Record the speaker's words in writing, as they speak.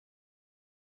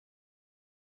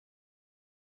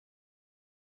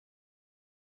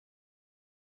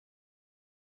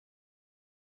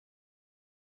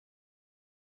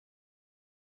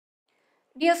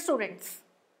Dear students,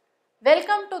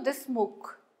 welcome to this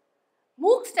MOOC.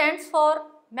 MOOC stands for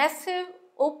Massive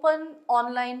Open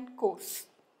Online Course.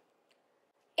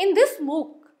 In this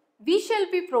MOOC, we shall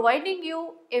be providing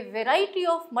you a variety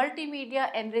of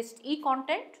multimedia enriched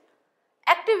e-content,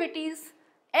 activities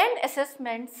and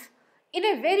assessments in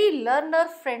a very learner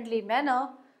friendly manner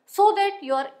so that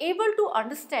you are able to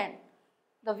understand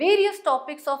the various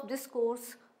topics of this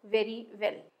course very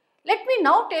well. Let me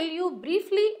now tell you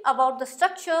briefly about the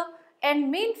structure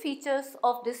and main features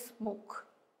of this MOOC.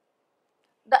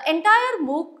 The entire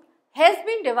MOOC has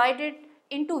been divided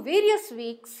into various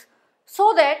weeks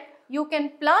so that you can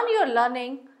plan your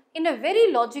learning in a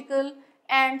very logical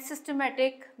and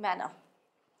systematic manner.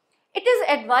 It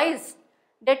is advised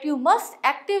that you must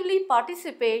actively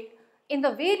participate in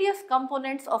the various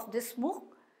components of this MOOC,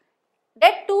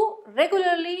 that too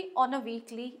regularly on a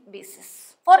weekly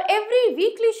basis. For every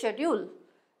weekly schedule,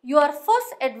 you are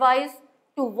first advised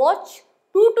to watch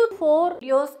 2 to 4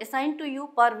 videos assigned to you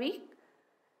per week.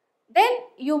 Then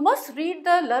you must read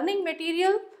the learning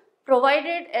material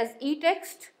provided as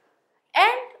e-text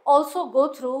and also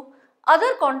go through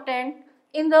other content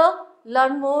in the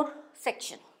Learn More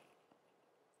section.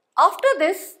 After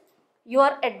this, you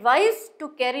are advised to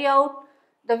carry out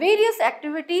the various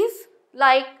activities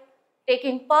like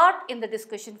taking part in the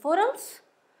discussion forums,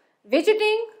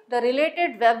 visiting the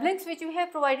related web links which we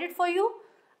have provided for you,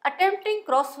 attempting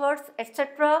crosswords,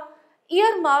 etc.,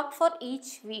 earmarked for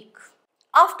each week.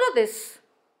 After this,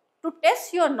 to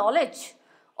test your knowledge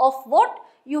of what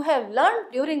you have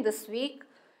learned during this week,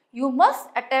 you must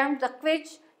attempt the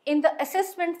quiz in the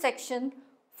assessment section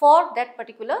for that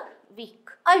particular week.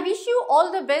 I wish you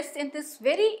all the best in this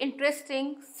very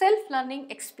interesting self-learning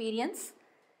experience.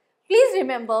 Please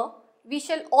remember, we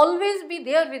shall always be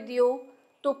there with you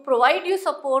to provide you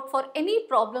support for any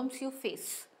problems you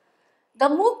face. The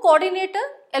MOOC coordinator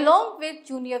along with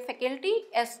junior faculty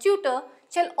as tutor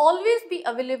shall always be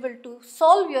available to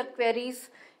solve your queries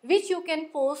which you can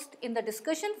post in the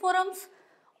discussion forums,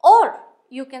 or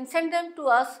you can send them to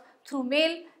us through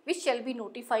mail which shall be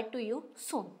notified to you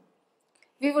soon.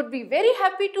 We would be very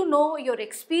happy to know your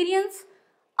experience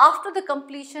after the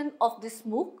completion of this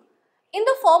MOOC in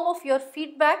the form of your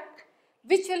feedback,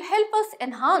 which will help us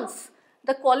enhance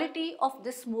the quality of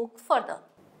this MOOC further.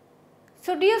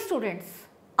 So dear students,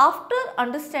 after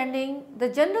understanding the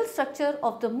general structure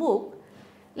of the MOOC,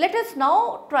 let us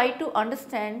now try to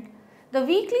understand the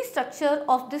weekly structure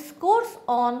of this course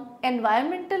on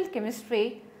environmental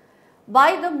chemistry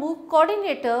by the MOOC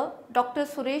coordinator Dr.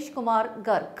 Suresh Kumar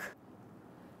Garg.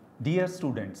 Dear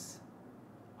students,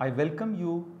 I welcome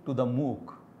you to the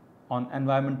MOOC on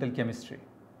environmental chemistry.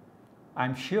 I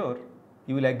am sure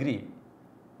you will agree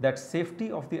that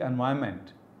safety of the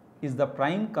environment is the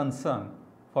prime concern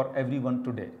for everyone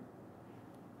today.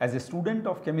 As a student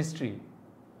of chemistry,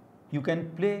 you can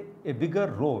play a bigger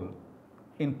role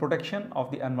in protection of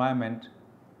the environment,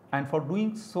 and for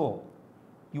doing so,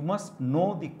 you must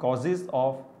know the causes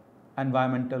of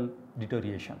environmental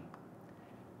deterioration.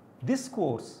 This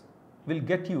course will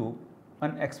get you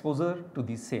an exposure to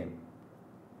the same.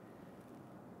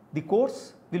 The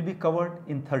course will be covered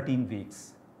in 13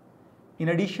 weeks. In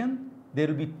addition, there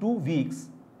will be 2 weeks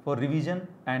for revision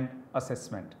and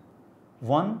assessment.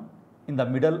 One in the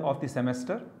middle of the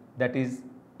semester, that is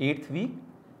 8th week,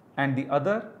 and the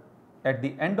other at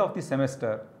the end of the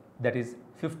semester, that is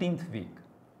 15th week.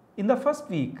 In the first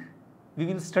week, we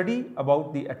will study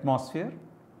about the atmosphere,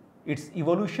 its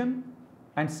evolution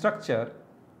and structure,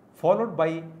 followed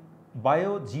by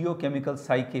biogeochemical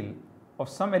cycle of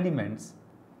some elements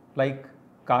like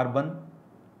carbon,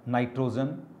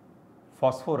 nitrogen,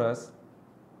 phosphorus,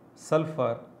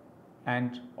 sulfur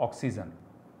and oxygen.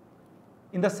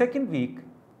 In the second week,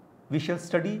 we shall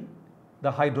study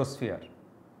the hydrosphere.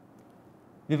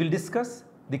 We will discuss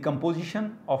the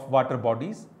composition of water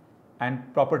bodies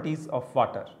and properties of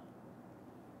water.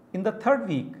 In the third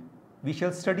week, we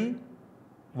shall study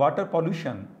water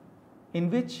pollution,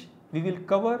 in which we will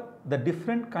cover the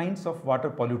different kinds of water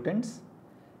pollutants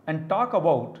and talk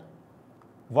about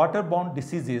waterborne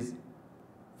diseases,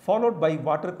 followed by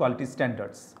water quality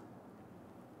standards.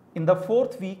 In the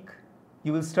fourth week,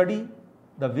 you will study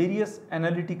the various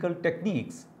analytical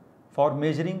techniques for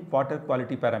measuring water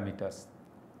quality parameters.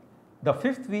 The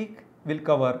fifth week will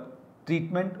cover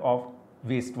treatment of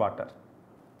wastewater.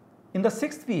 In the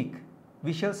sixth week,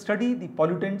 we shall study the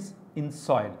pollutants in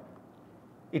soil.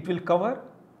 It will cover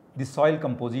the soil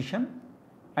composition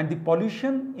and the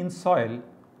pollution in soil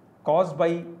caused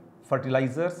by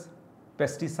fertilizers,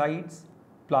 pesticides,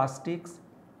 plastics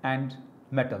and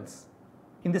metals.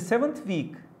 In the seventh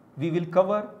week, we will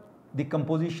cover the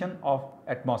composition of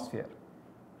atmosphere.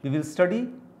 We will study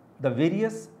the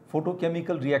various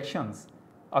photochemical reactions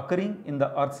occurring in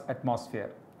the Earth's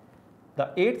atmosphere.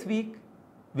 The 8th week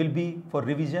will be for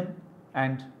revision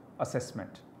and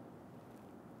assessment.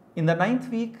 In the 9th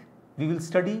week, we will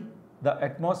study the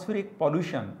atmospheric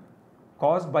pollution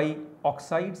caused by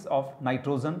oxides of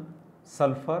nitrogen,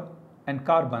 sulfur and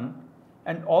carbon,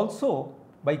 and also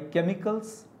by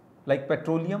chemicals like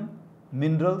petroleum,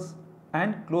 minerals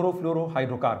and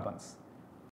chlorofluorohydrocarbons.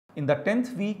 In the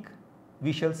 10th week,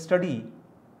 we shall study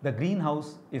the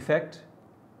greenhouse effect,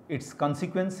 its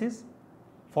consequences,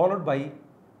 followed by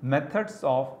methods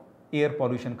of air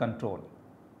pollution control.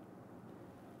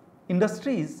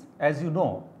 Industries, as you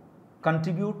know,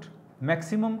 contribute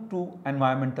maximum to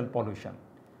environmental pollution.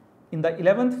 In the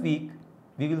 11th week,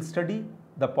 we will study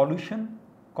the pollution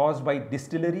caused by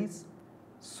distilleries,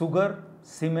 sugar,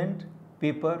 cement,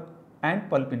 paper and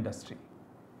pulp industry.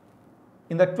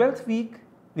 In the 12th week,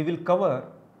 we will cover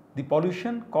the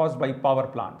pollution caused by power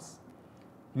plants.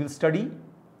 We will study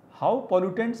how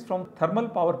pollutants from thermal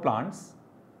power plants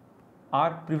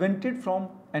are prevented from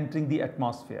entering the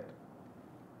atmosphere.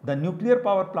 The nuclear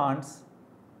power plants,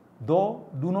 though,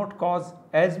 do not cause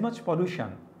as much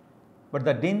pollution, but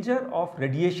the danger of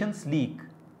radiations leak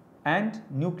and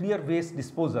nuclear waste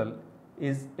disposal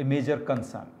is a major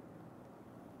concern.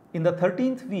 In the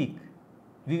 13th week,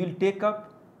 we will take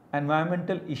up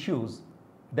environmental issues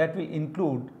that will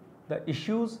include the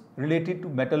issues related to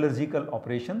metallurgical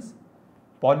operations,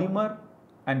 polymer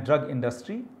and drug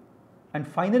industry, and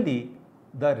finally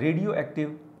the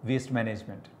radioactive waste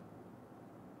management.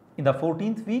 In the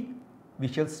 14th week, we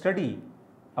shall study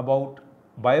about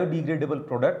biodegradable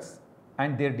products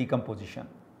and their decomposition,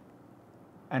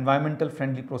 environmental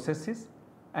friendly processes,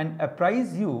 and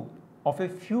apprise you of a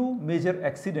few major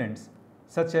accidents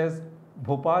such as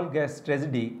Bhopal gas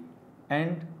tragedy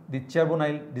and the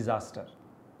Chernobyl disaster.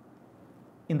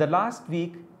 In the last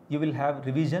week, you will have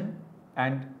revision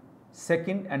and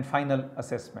second and final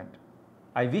assessment.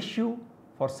 I wish you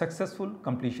for successful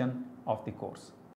completion of the course.